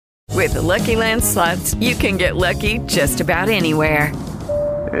With the Lucky Land Slots, you can get lucky just about anywhere.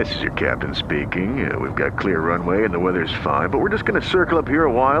 This is your captain speaking. We've got clear runway and the weather's fine, but we're just going to circle up here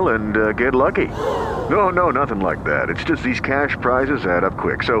a while and get lucky. No, nothing like that. It's just these cash prizes add up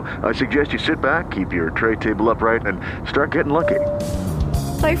quick. So I suggest you sit back, keep your tray table upright, and start getting lucky.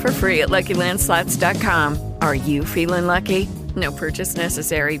 Play for free at LuckyLandSlots.com. Are you feeling lucky? No purchase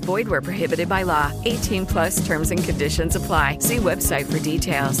necessary. Void where prohibited by law. 18 plus terms and conditions apply. See website for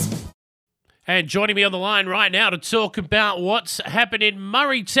details. And joining me on the line right now to talk about what's happened in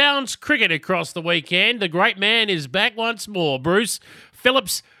Murray Towns cricket across the weekend, the great man is back once more. Bruce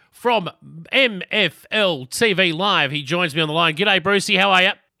Phillips from MFL TV Live. He joins me on the line. G'day, Brucey. How are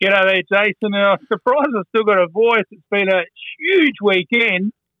you? G'day there, Jason. I'm surprised I've still got a voice. It's been a huge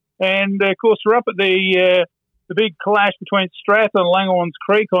weekend. And, of course, we're up at the big clash between Strathern and Langhorns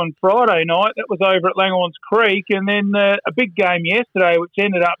Creek on Friday night. That was over at Langhorns Creek. And then a big game yesterday, which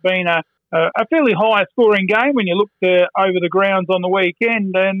ended up being a fairly high-scoring game when you looked over the grounds on the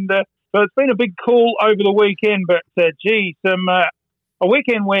weekend. And so it's been a big call over the weekend. But, a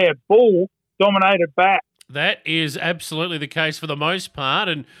weekend where ball dominated bat. That is absolutely the case for the most part.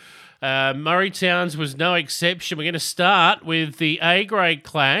 And Murray Towns was no exception. We're going to start with the A-grade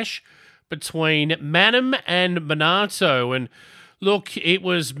clash between Mannum and Monarto. And look, it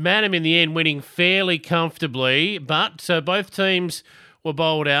was Mannum in the end winning fairly comfortably, but both teams were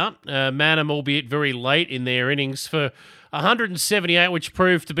bowled out. Mannum, albeit very late in their innings, for 178, which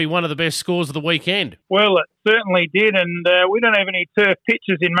proved to be one of the best scores of the weekend. Well, it certainly did, and we don't have any turf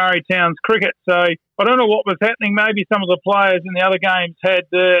pitches in Murray Towns cricket, so I don't know what was happening. Maybe some of the players in the other games had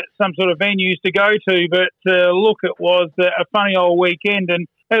some sort of venues to go to, but look, it was a funny old weekend. And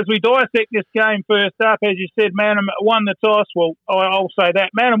as we dissect this game first up, as you said, Mannum won the toss. Well, I'll say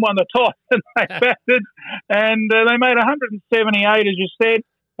that. Mannum won the toss and they batted, and they made 178, as you said.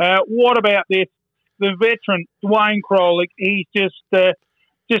 What about this? The veteran, Dwayne Krolik, he just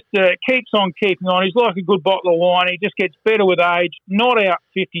keeps on keeping on. He's like a good bottle of wine. He just gets better with age. Not out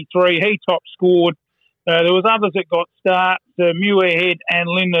 53. He top scored. There was others that got starts. Muirhead and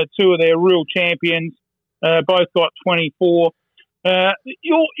Linda, two of their real champions, both got 24.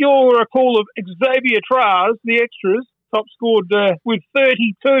 Your call of Xavier Traz, the extras, top scored with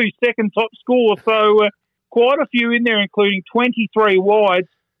 32, second top score. So quite a few in there, including 23 wides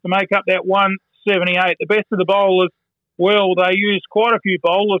to make up that 178. The best of the bowlers, well, they used quite a few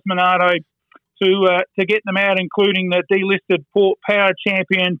bowlers, Monarto, to get them out, including the delisted Port Power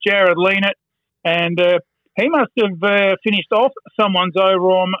champion, Jared Leanett. And he must have finished off someone's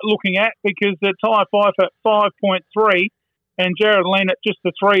over I'm looking at, because the Ty Fife at 5.3 and Jared Leanett just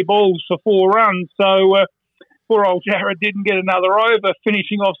the 3 balls for 4 runs. So poor old Jared didn't get another over,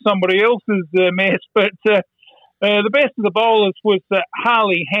 finishing off somebody else's mess. But the best of the bowlers was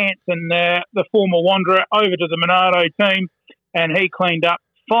Harley Hansen, the former Wanderer, over to the Monarto team, and he cleaned up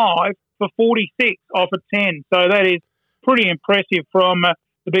 5 for 46 off of 10. So that is pretty impressive from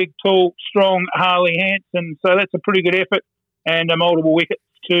the big, tall, strong Harley Hansen. So that's a pretty good effort, and multiple wickets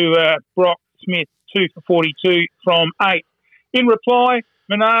to Brock Smith, 2 for 42 from 8. In reply,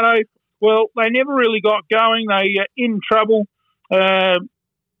 Monarto, well, they never really got going. They in trouble right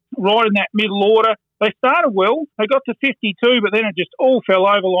in that middle order. They started well. They got to 52, but then it just all fell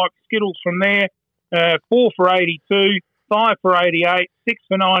over like Skittles from there. 4 for 82, 5 for 88, 6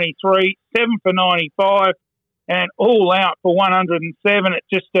 for 93, 7 for 95, and all out for 107. It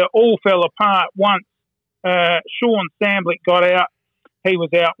just all fell apart once Sean Samblick got out. He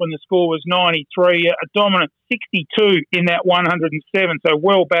was out when the score was 93, a dominant 62 in that 107, so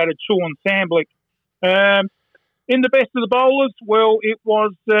well batted Sean Samblick. In the best of the bowlers, well, it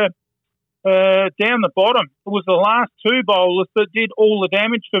was down the bottom. It was the last 2 bowlers that did all the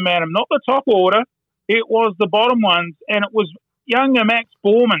damage for Mannum, not the top order. It was the bottom ones, and it was younger Max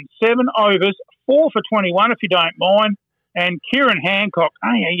Borman, 7 overs, 4 for 21, if you don't mind, and Kieran Hancock,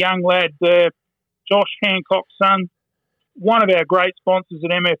 a young lad, Josh Hancock's son, one of our great sponsors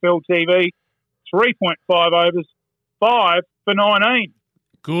at MFL TV, 3.5 overs, 5 for 19.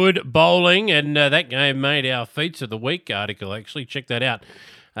 Good bowling, and that game made our Feats of the Week article. Actually, check that out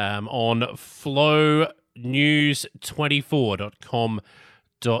on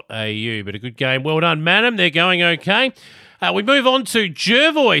flownews24.com.au. But a good game. Well done, Mannum. They're going okay. We move on to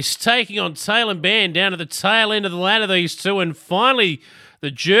Jervois taking on Tail and Band down to the tail end of the ladder, these two. And finally,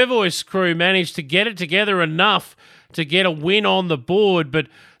 the Jervois crew managed to get it together enough to get a win on the board. But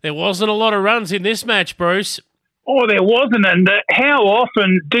there wasn't a lot of runs in this match, Bruce. Oh, there wasn't. And how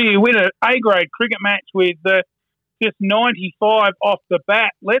often do you win an A-grade cricket match with just 95 off the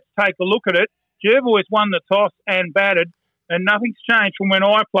bat? Let's take a look at it. Jervois won the toss and batted. and nothing's changed from when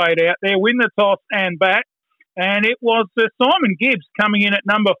I played out there. Win the toss and bat. And it was Simon Gibbs coming in at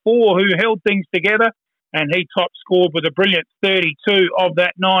number 4 who held things together, and he top scored with a brilliant 32 of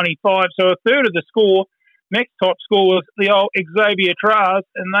that 95. So a third of the score. Next top score was the old Xavier Traz,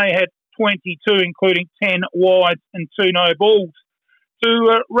 and they had 22, including 10 wides and 2 no balls.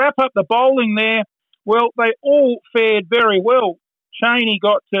 To wrap up the bowling there, well, they all fared very well. Cheney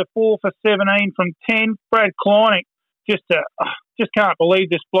got to 4 for 17 from 10. Brad Kleinig, just can't believe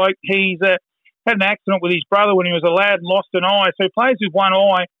this bloke. He's had an accident with his brother when he was a lad and lost an eye, so he plays with one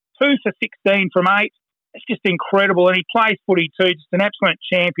eye. 2 for 16 from 8. It's just incredible, and he plays footy too. Just an absolute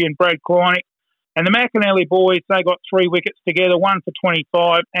champion, Brad Kleinig. And the McAnally boys, they got 3 wickets together, 1 for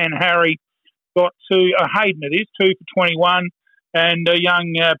 25, and Harry got Hayden it is, 2 for 21, and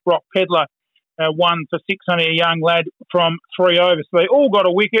young Brock Pedler, 1 for 6, only a young lad from 3 overs. So they all got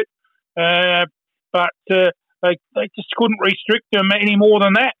a wicket, but they just couldn't restrict them any more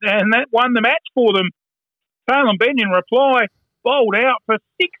than that, and that won the match for them. Taylor Benn, in reply, bowled out for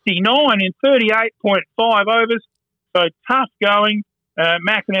 69 in 38.5 overs, so tough going.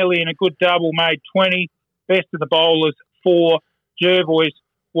 McAnally in a good double made 20. Best of the bowlers for Jervois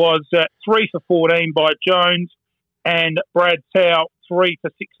was 3 for 14 by Jones, and Brad Tao 3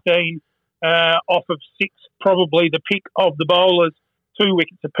 for 16 off of 6, probably the pick of the bowlers. 2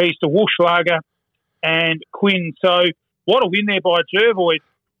 wickets apiece to Wushlager and Quinn. So what a win there by Jervois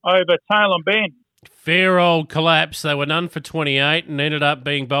over Taylor Benn. Fair old collapse. They were none for 28 and ended up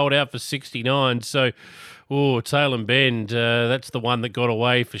being bowled out for 69. So, Taylor Benn, that's the one that got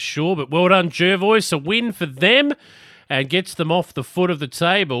away for sure. But well done, Jervois. A win for them and gets them off the foot of the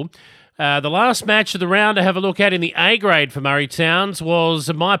table. The last match of the round to have a look at in the A grade for Murray Towns was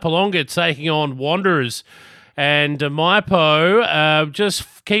Maipolonga taking on Wanderers. And Maipo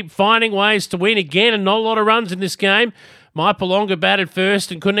just keep finding ways to win again, and not a lot of runs in this game. Maipolonga batted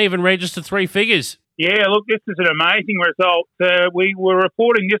first and couldn't even register 3 figures. Yeah, look, this is an amazing result. We were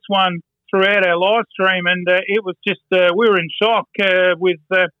reporting this one throughout our live stream, and it was just, we were in shock with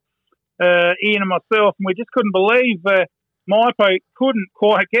Ian and myself, and we just couldn't believe Maipo couldn't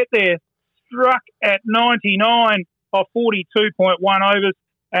quite get there. Struck at 99 of 42.1 overs.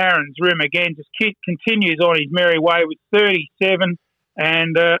 Aaron's Rim again just continues on his merry way with 37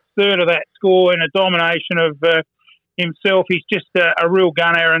 and third of that score in a domination of himself. He's just a real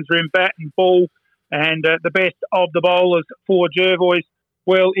gun, Aaron's Rim, bat and ball. And the best of the bowlers for Jervois,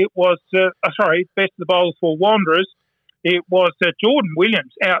 well, it was, best of the bowlers for Wanderers, it was Jordan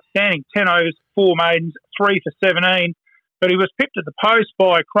Williams, outstanding, 10 overs, 4 maidens, 3 for 17. But he was pipped at the post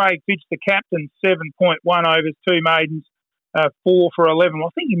by Craig Fitch, the captain, 7.1 overs, 2 maidens, 4 for 11. Well,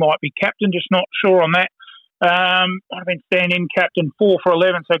 I think he might be captain, just not sure on that. I've been stand-in captain, 4 for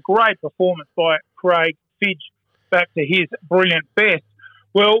 11. So great performance by Craig Fitch, back to his brilliant best.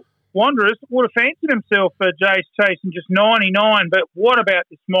 Well, Wanderers would have fancied himself for Jace chasing just 99, but what about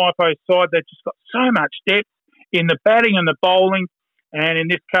this Maipo side? They've just got so much depth in the batting and the bowling, and in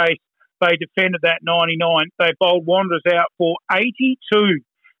this case, they defended that 99. They bowled Wanderers out for 82.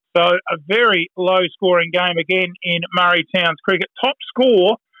 So a very low-scoring game again in Murray Towns cricket. Top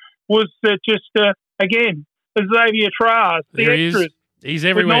score was again, Xavier Traz. The extras. He's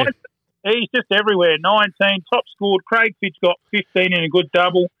everywhere. He's just everywhere. 19, top scored. Craig Fitch got 15 in a good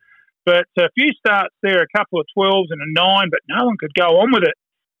double. But a few starts there, a couple of 12s and a 9, but no one could go on with it.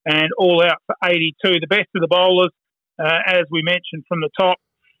 And all out for 82. The best of the bowlers, as we mentioned from the top,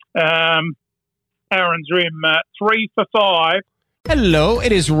 Aaron's Rim, 3 for 5. Hello,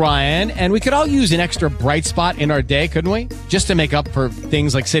 it is Ryan, and we could all use an extra bright spot in our day, couldn't we? Just to make up for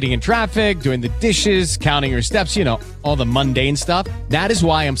things like sitting in traffic, doing the dishes, counting your steps, all the mundane stuff. That is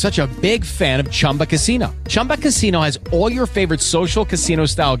why I'm such a big fan of Chumba Casino. Chumba Casino has all your favorite social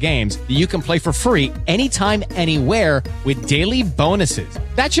casino-style games that you can play for free anytime, anywhere with daily bonuses.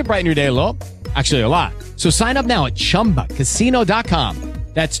 That should brighten your day a little. Actually, a lot. So sign up now at ChumbaCasino.com.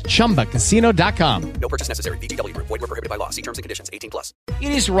 That's ChumbaCasino.com. No purchase necessary. VGW Group. Void where prohibited by law. See terms and conditions. 18+. It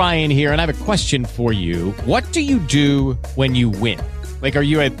is Ryan here, and I have a question for you. What do you do when you win? Like, are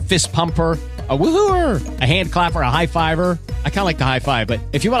you a fist pumper, a woohooer, a hand clapper, a high fiver? I kind of like the high five, but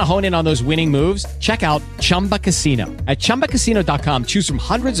if you want to hone in on those winning moves, check out Chumba Casino. At ChumbaCasino.com, choose from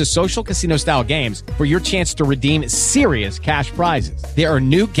hundreds of social casino-style games for your chance to redeem serious cash prizes. There are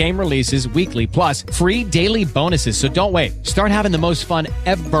new game releases weekly, plus free daily bonuses, so don't wait. Start having the most fun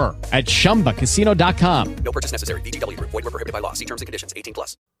ever at ChumbaCasino.com. No purchase necessary. VGW Group. Void where prohibited by law. See terms and conditions.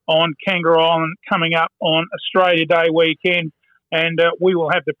 18+. On Kangaroo Island coming up on Australia Day weekend. And we will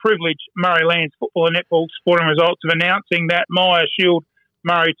have the privilege, Murray Lands Football and Netball Sporting Results, of announcing that Myer Shield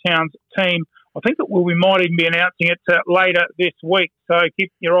Murray Towns team I think that we might even be announcing it later this week. So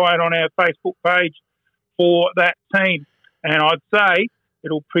keep your eye on our Facebook page for that team. And I'd say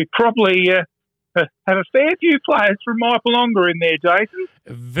it'll be probably have a fair few players from Maipolonga in there, Jason.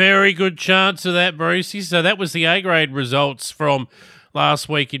 A very good chance of that, Brucey. So that was the A-grade results from last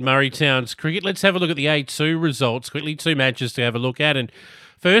week in Murray Towns cricket. Let's have a look at the A2 results quickly. 2 matches to have a look at. And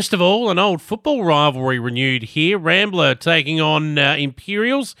first of all, an old football rivalry renewed here. Rambler taking on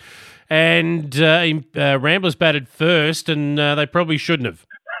Imperials. And Ramblers batted first, and they probably shouldn't have.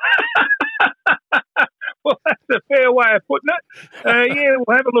 Well, that's a fair way of putting it.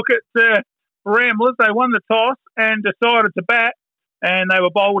 We'll have a look at Ramblers. They won the toss and decided to bat, and they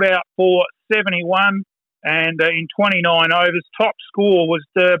were bowled out for 71. And in 29 overs, top score was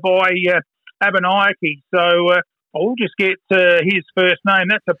by Abenaki. So I'll just get his first name.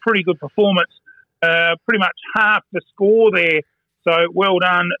 That's a pretty good performance. Pretty much half the score there. So well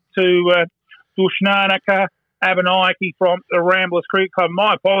done to Dushnanaka Abenaki from the Ramblers Cricket Club.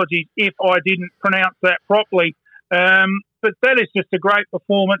 My apologies if I didn't pronounce that properly. But that is just a great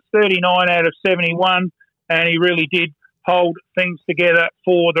performance, 39 out of 71, and he really did hold things together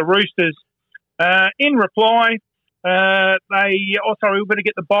for the Roosters. In reply, we're going to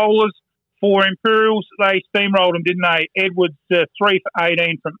get the bowlers for Imperials. They steamrolled them, didn't they? Edwards, 3 for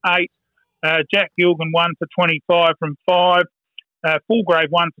 18 from 8. Jack Gilgan, 1 for 25 from 5.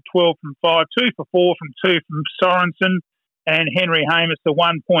 Fulgrave, 1 for 12 from 5. 2 for 4 from 2 from Sorensen. And Henry Hamus, the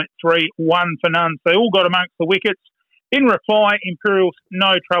 1.3, 1 for none. So they all got amongst the wickets. In reply, Imperials,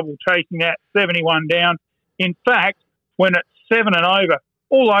 no trouble chasing that, 71 down. In fact, when it's 7 and over,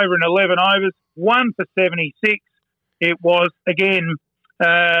 all over in 11 overs, 1 for 76. It was, again,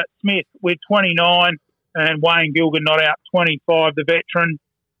 Smith with 29 and Wayne Gilgan not out 25, the veteran.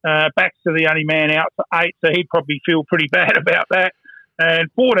 Baxter, the only man out for 8, so he'd probably feel pretty bad about that.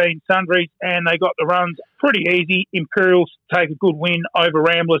 And 14 sundries, and they got the runs pretty easy. Imperials take a good win over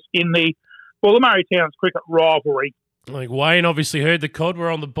Ramblers in the Murray Towns cricket rivalry. Like Wayne obviously heard the cod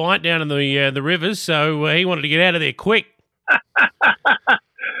were on the bite down in the rivers, so he wanted to get out of there quick. We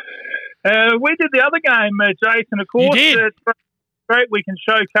did the other game, Jason, of course. You did. It's great we can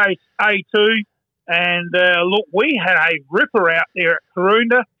showcase A2. And, look, we had a ripper out there at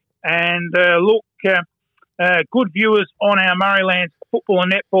Karoonda. And, good viewers on our Murraylands Football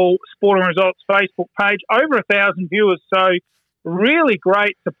and Netball Sporting Results Facebook page. Over 1,000 viewers. So really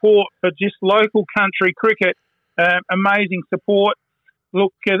great support for just local country cricket. Amazing support.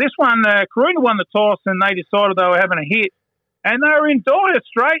 Look, this one, Karoonda won the toss and they decided they were having a hit. And they were in dire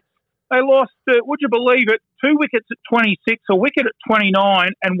straits. They lost, would you believe it, 2 wickets at 26, a wicket at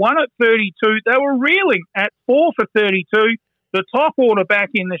 29, and 1 at 32. They were reeling at 4 for 32. The top order back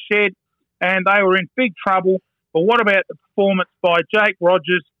in the shed, and they were in big trouble. But what about the performance by Jake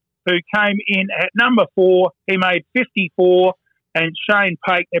Rogers, who came in at number 4? He made 54, and Shane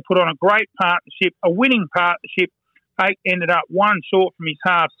Pake, they put on a great partnership, a winning partnership. Pake ended up 1 short from his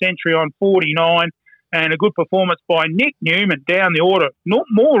half century on 49. And a good performance by Nick Newman down the order. Not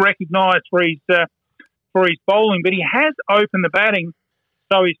more recognised for his bowling, but he has opened the batting.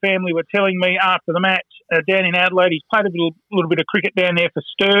 So his family were telling me after the match down in Adelaide, he's played a little bit of cricket down there for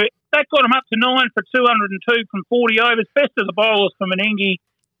Stir. That got him up to 9 for 202 from 40 overs. Best of the bowlers for Meningi,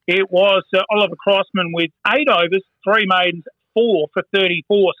 it was Oliver Crossman with 8 overs, 3 maidens, 4 for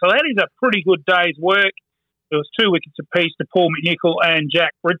 34. So that is a pretty good day's work. There was 2 wickets apiece to Paul McNichol and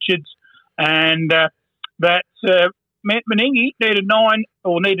Jack Richards. And that meant Meningi needed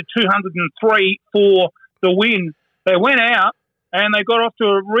 203 for the win. They went out and they got off to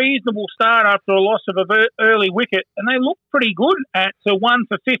a reasonable start after a loss of an early wicket, and they looked pretty good at 1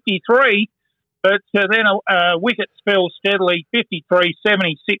 for 53, but then wickets fell steadily, 53,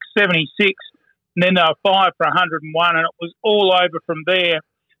 76, 76, and then they were 5 for 101, and it was all over from there.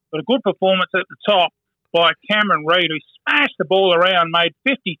 But a good performance at the top by Cameron Reid, who smashed the ball around, made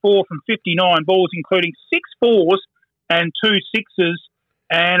 54 from 59 balls, including 6 4s and 2 6s,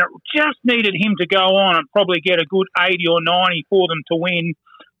 and it just needed him to go on and probably get a good 80 or 90 for them to win,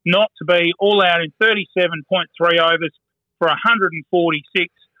 not to be all out in 37.3 overs for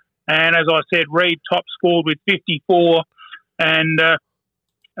 146. And as I said, Reid top scored with 54, and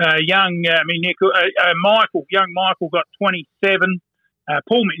young Michael got 27.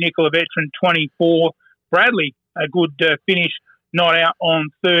 Paul McNichol, a veteran, 24. Bradley, a good finish, not out on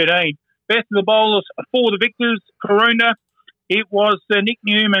 13. Best of the bowlers for the victors, Karoonda. It was Nick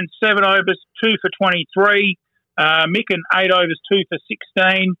Newman, 7 overs, 2 for 23. Micken, 8 overs, 2 for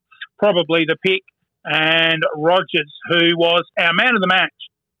 16. Probably the pick. And Rogers, who was our man of the match.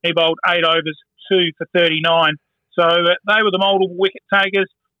 He bowled 8 overs, 2 for 39. So they were the multiple wicket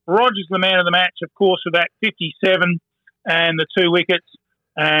takers. Rogers, the man of the match, of course, with that 57 and the 2 wickets,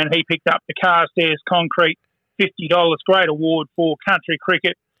 and he picked up the Carstairs Concrete $50. Great award for country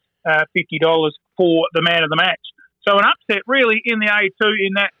cricket, $50 for the man of the match. So an upset, really, in the A2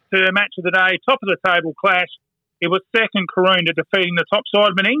 in that match of the day, top of the table clash. It was second Karoona defeating the top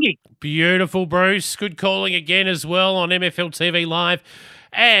side Meningie. Beautiful, Bruce. Good calling again as well on MFL TV Live.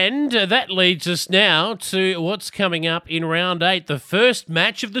 And that leads us now to what's coming up in round 8, the first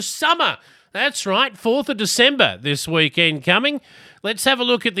match of the summer. That's right, 4th of December this weekend coming. Let's have a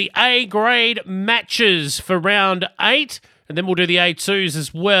look at the A-grade matches for round 8, and then we'll do the A2s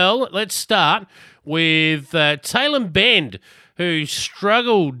as well. Let's start with Tailem Bend, who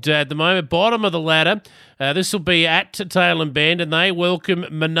struggled at the moment, bottom of the ladder. This will be at Tailem Bend, and they welcome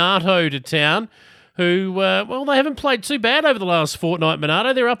Monarto to town, who, they haven't played too bad over the last fortnight,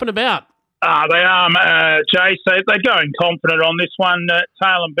 Monarto. They're up and about. They are, Jay. So they're going confident on this one.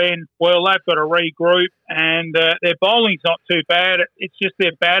 Tailem Bend, well, they've got to regroup, and their bowling's not too bad. It's just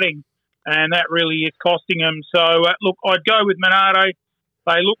their batting, and that really is costing them. So, look, I'd go with Monarto.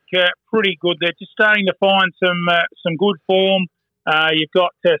 They look pretty good. They're just starting to find some good form. You've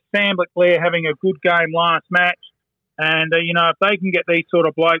got Sam Blair having a good game last match. And, if they can get these sort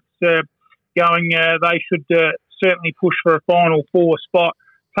of blokes going, they should certainly push for a Final Four spot.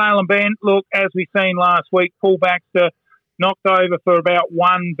 Tailem Bend, look, as we seen last week, Paul Baxter knocked over for about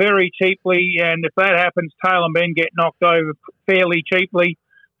 1 very cheaply. And if that happens, Tailem Bend get knocked over fairly cheaply.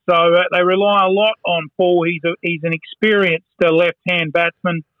 So they rely a lot on Paul. He's an experienced left-hand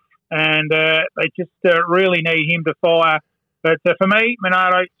batsman, and they just really need him to fire. But for me,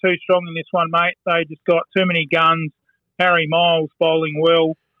 Monarto, too strong in this one, mate. They just got too many guns. Harry Miles bowling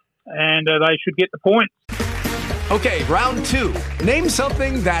well, and they should get the points. Okay, round 2. Name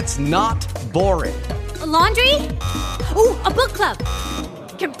something that's not boring. A laundry? Ooh, a book club.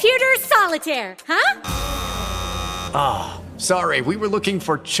 Computer solitaire, huh? Ah, sorry, we were looking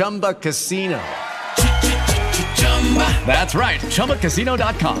for Chumba Casino. That's right,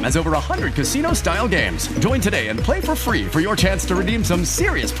 ChumbaCasino.com has over 100 casino-style games. Join today and play for free for your chance to redeem some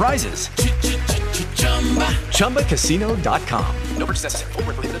serious prizes. ChumbaCasino.com. No purchase necessary. Void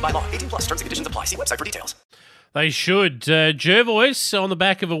where prohibited by law. 18 plus. Terms and conditions apply. See website for details. They should. Jervois on the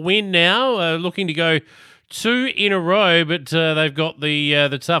back of a win now, looking to go 2 in a row, but they've got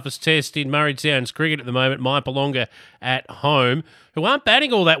the toughest test in Murray Towns cricket at the moment, Maipolonga at home, who aren't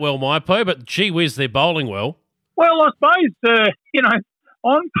batting all that well, Maipo, but gee whiz, they're bowling well. Well, I suppose,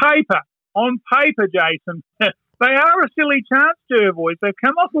 on paper, Jason, they are a silly chance, Jervois. They've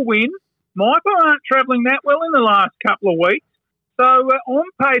come off a win. Maipo aren't travelling that well in the last couple of weeks. So, on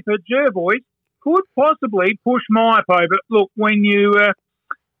paper, Jervois could possibly push Maipo. But look, when you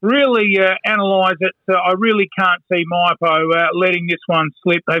really analyse it, I really can't see Maipo letting this one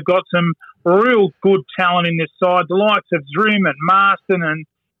slip. They've got some real good talent in this side, the likes of Zrim and Marston and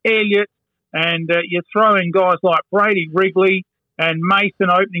Elliott, and you throw in guys like Brady Wrigley and Mason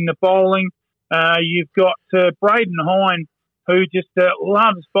opening the bowling. You've got Braden Hine, who just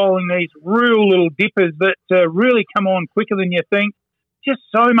loves bowling these real little dippers that really come on quicker than you think. Just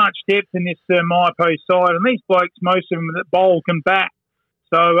so much depth in this Maipo side, and these blokes, most of them that bowl can bat.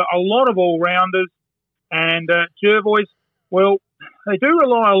 So a lot of all-rounders, and Jervois, well, they do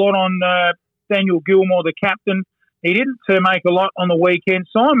rely a lot on Daniel Gilmore, the captain. He didn't make a lot on the weekend.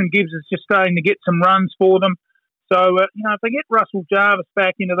 Simon Gibbs is just starting to get some runs for them. So, if they get Russell Jarvis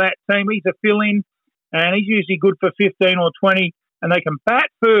back into that team, he's a fill-in, and he's usually good for 15 or 20, and they can bat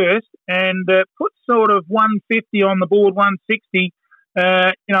first and put sort of 150 on the board, 160.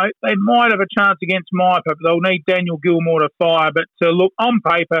 They might have a chance against Maipo, but they'll need Daniel Gilmore to fire. But look, on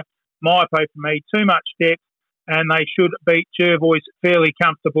paper, Maipo for me, too much depth, and they should beat Jervois fairly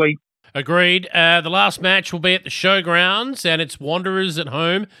comfortably. Agreed. The last match will be at the Showgrounds, and it's Wanderers at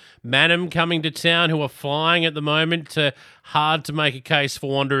home. Mannum coming to town, who are flying at the moment. Hard to make a case for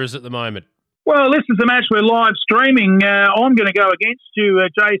Wanderers at the moment. Well, this is a match we're live streaming. I'm going to go against you,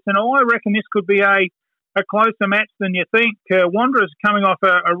 Jason. I reckon this could be a closer match than you think. Wanderers coming off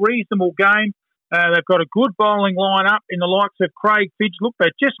a reasonable game. They've got a good bowling line-up in the likes of Craig Fidge. Look, they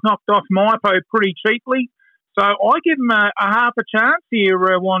just knocked off Maipo pretty cheaply. So I give them a half a chance here,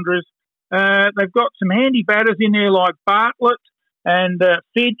 Wanderers. They've got some handy batters in there like Bartlett and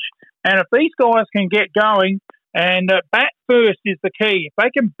Fidge. And if these guys can get going, and bat first is the key. If they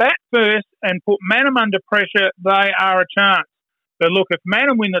can bat first and put Mannum under pressure, they are a chance. But look, if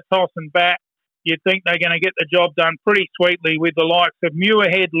Mannum win the toss and bat, you'd think they're going to get the job done pretty sweetly with the likes of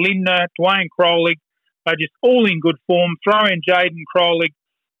Muirhead, Lindner, Dwayne Crowley. They're just all in good form. Throw in Jaden Crowley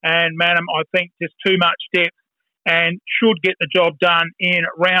and Mannum, I think just too much depth. and should get the job done in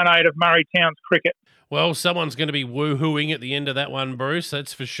round 8 of Murray Towns cricket. Well, someone's going to be woohooing at the end of that one, Bruce.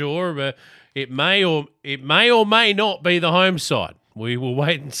 That's for sure. It may or may not be the home side. We will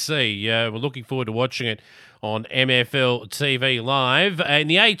wait and see. We're looking forward to watching it on MFL TV Live. And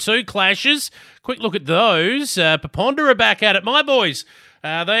the A2 clashes, quick look at those. Paponda are back at it. My boys,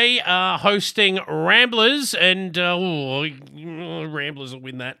 they are hosting Ramblers, and Ramblers will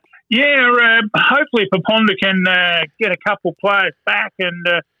win that. Yeah, hopefully Paponda can get a couple players back and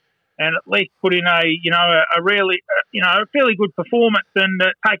at least put in a fairly good performance and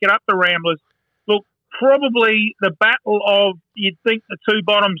take it up the Ramblers. Look, probably the battle of, you'd think, the two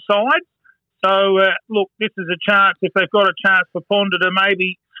bottom sides. So, look, this is a chance, if they've got a chance for Paponda to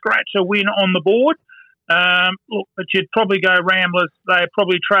maybe scratch a win on the board. Look, but you'd probably go Ramblers. They're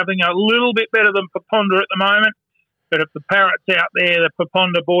probably travelling a little bit better than Paponda at the moment. But if the Parrots out there, the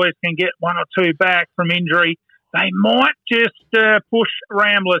Paponda boys can get one or two back from injury, they might just push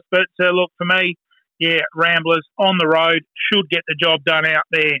Ramblers. But look, for me, yeah, Ramblers on the road should get the job done out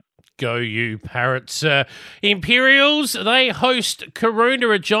there. Go you, Parrots. Imperials, they host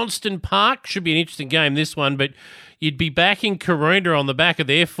Karoonda at Johnston Park. Should be an interesting game, this one, but you'd be backing Karoonda on the back of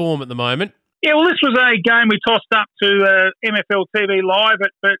their form at the moment. Yeah, well, this was a game we tossed up to MFL TV Live,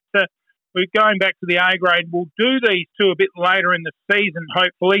 but we're going back to the A grade. We'll do these two a bit later in the season,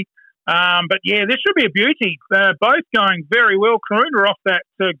 hopefully. But yeah, this should be a beauty. Both going very well. Karoonda off that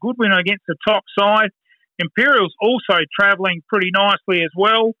good win against the top side. Imperials also travelling pretty nicely as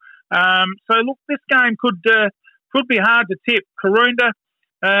well. So look, this game could be hard to tip. Karoonda,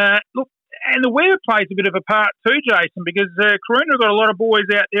 look, and the weather plays a bit of a part too, Jason, because Karoonda got a lot of boys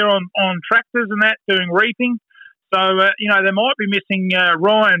out there on tractors and that doing reaping. So they might be missing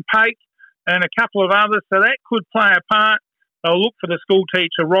Ryan Pake and a couple of others, so that could play a part. They'll look for the school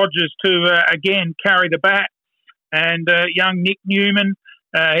teacher Rogers to again carry the bat, and young Nick Newman,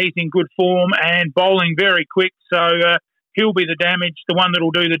 he's in good form and bowling very quick, so he'll be the one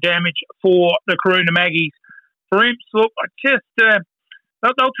that'll do the damage for the Karoonda Maggies. For Imps, look, they'll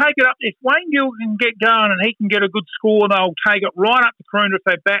take it up. If Wayne Gill can get going and he can get a good score, they'll take it right up to Karoonda if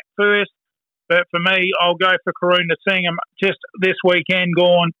they bat first. But for me, I'll go for Karoonda, seeing them just this weekend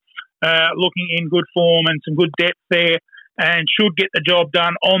gone, looking in good form and some good depth there, and should get the job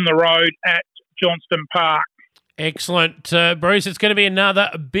done on the road at Johnston Park. Excellent. Bruce, it's going to be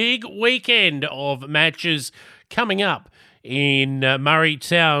another big weekend of matches coming up in Murray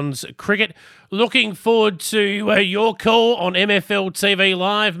Towns cricket. Looking forward to your call on MFL TV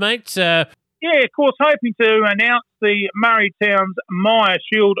Live, mate. Yeah, of course, hoping to announce the Murray Towns Myer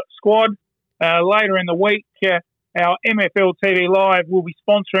Shield squad later in the week. Our MFL TV Live will be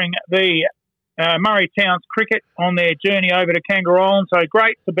sponsoring the Murray Towns cricket on their journey over to Kangaroo Island. So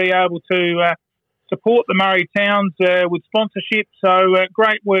great to be able to support the Murray Towns with sponsorship. So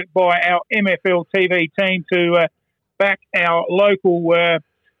great work by our MFL TV team to back our local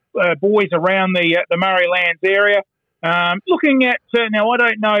boys around the Murraylands area. Looking at, now I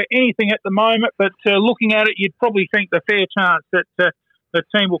don't know anything at the moment, but looking at it, you'd probably think the fair chance that the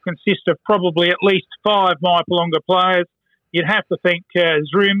team will consist of probably at least 5 Mypolonga players. You'd have to think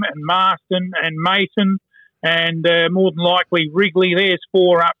Zrim and Marston and Mason, and more than likely Wrigley. There's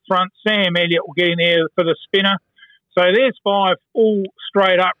 4 up front. Sam Elliott will get in there for the spinner. So there's 5 all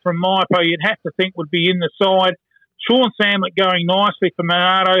straight up from Mypo. You'd have to think would be in the side. Sean Samlett going nicely for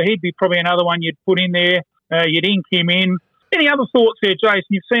Monardo. He'd be probably another one you'd put in there. You'd ink him in. Any other thoughts there, Jason?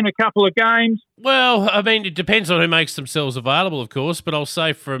 You've seen a couple of games. Well, I mean, it depends on who makes themselves available, of course. But I'll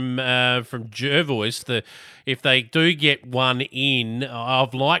say from Jervois, if they do get one in,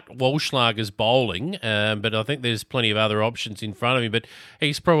 I've liked Walschlager's bowling, but I think there's plenty of other options in front of him. But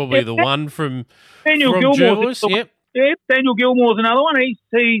he's probably the one from Jervois. Yep. Yeah, Daniel Gilmore's another one. He's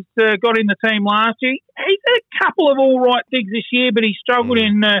got in the team last year. He's had a couple of all right digs this year, but he struggled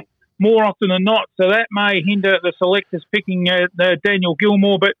in more often than not. So that may hinder the selectors picking Daniel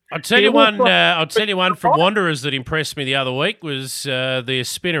Gilmore. But I'll tell you one from Wanderers that impressed me the other week was their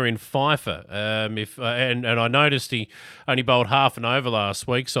spinner in Pfeiffer. And I noticed he only bowled half an over last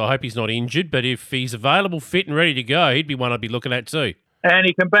week, so I hope he's not injured. But if he's available, fit and ready to go, he'd be one I'd be looking at too. And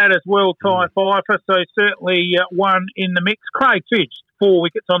he can bat as well, Ty Pfeiffer, so certainly one in the mix. Craig Fitch, 4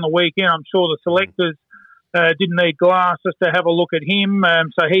 wickets on the weekend. I'm sure the selectors didn't need glasses to have a look at him.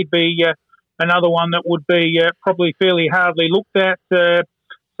 So he'd be another one that would be probably fairly hardly looked at.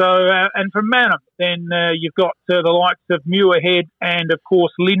 And from Manham, then you've got the likes of Muirhead and, of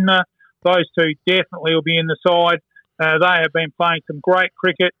course, Lindner. Those two definitely will be in the side. They have been playing some great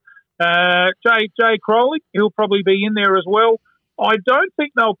cricket. Jay Crowley, he'll probably be in there as well. I don't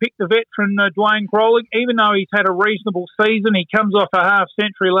think they'll pick the veteran Dwayne Crowley, even though he's had a reasonable season. He comes off a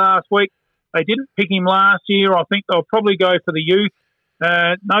half-century last week. They didn't pick him last year. I think they'll probably go for the youth.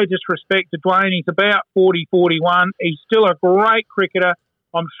 No disrespect to Dwayne. He's about 40, 41. He's still a great cricketer.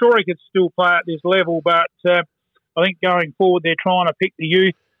 I'm sure he could still play at this level, but I think going forward they're trying to pick the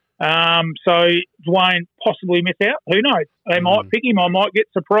youth. So Dwayne possibly miss out. Who knows? They might pick him. I might get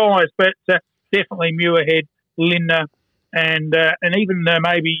surprised, but definitely Muirhead, Lindner, and even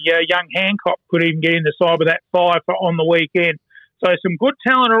maybe young Hancock could even get in the side with that 5 on the weekend. So some good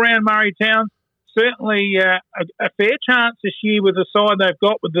talent around Murray Town. Certainly a fair chance this year with the side they've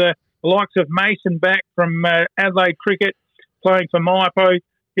got with the likes of Mason back from Adelaide Cricket playing for Maipo.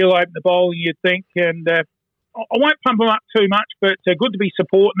 He'll open the bowling, you'd think. And I won't pump them up too much, but good to be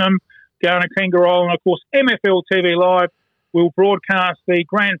supporting them down at Kangaroo. And, of course, MFL TV Live will broadcast the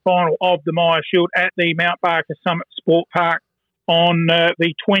grand final of the Myer Shield at the Mount Barker Summit Sport Park on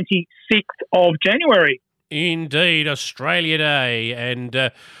the 26th of January. Indeed, Australia Day.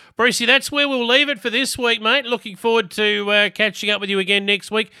 And, Brucey, that's where we'll leave it for this week, mate. Looking forward to catching up with you again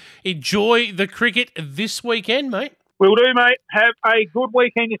next week. Enjoy the cricket this weekend, mate. Will do, mate. Have a good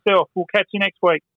weekend yourself. We'll catch you next week.